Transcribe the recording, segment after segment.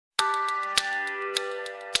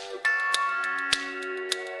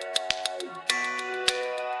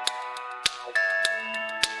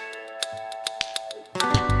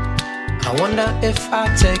wonder if I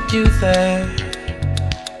take you there,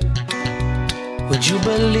 would you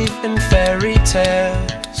believe in fairy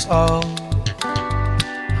tales? Oh,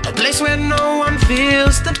 a place where no one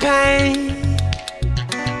feels the pain,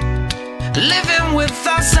 living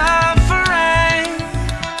without suffering.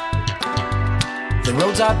 The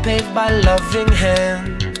roads are paved by loving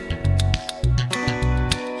hands,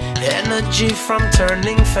 energy from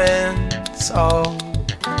turning fans. Oh,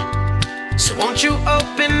 so won't you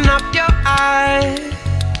open up your eyes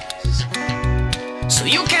so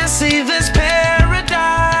you can see this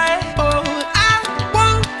paradise? Oh, I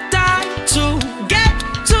won't die to get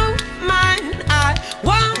to mine. I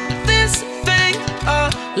want this thing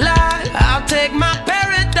alive. I'll take my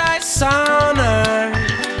paradise on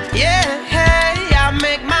earth. Yeah, hey, I'll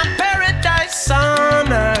make my paradise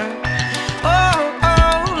on earth. Oh,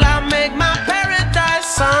 I'll make my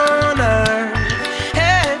paradise on earth.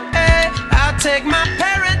 Hey, hey, I'll take my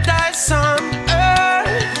paradise on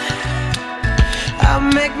earth. I'll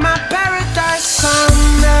make my paradise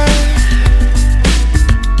on earth.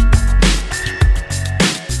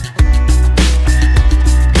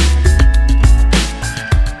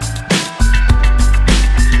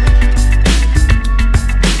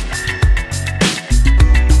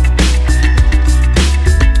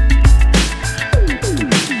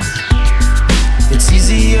 It's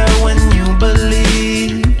easier when you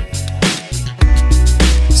believe.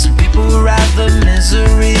 Some people rather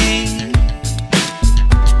misery.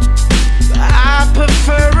 I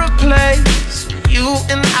prefer a place where you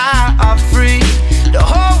and I are free. The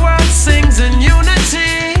whole world sings in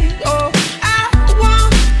unity. Oh, I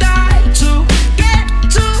won't die to get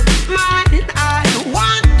to mine. I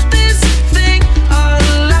want this thing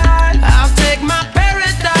alive. I'll take my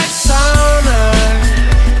paradise on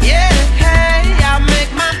earth. Yeah, hey, I'll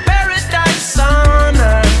make my paradise on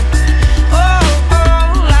earth. Oh,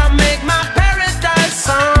 I'll make my paradise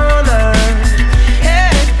on earth.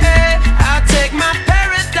 Hey, hey, I'll take my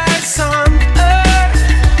paradise on earth.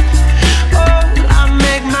 Oh, I'll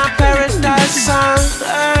make my paradise on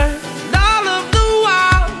earth. And all of the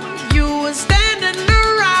while you were standing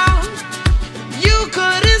around, you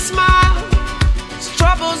couldn't smile, 'cause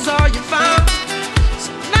trouble's all you found.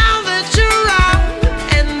 So now that you're out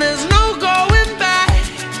and there's no going back,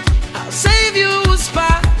 I'll save you a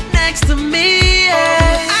spot next to me.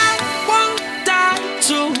 Yeah. I won't die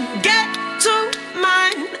to get to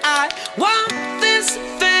mine. I want this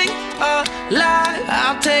thing alive.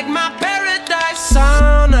 I'll take my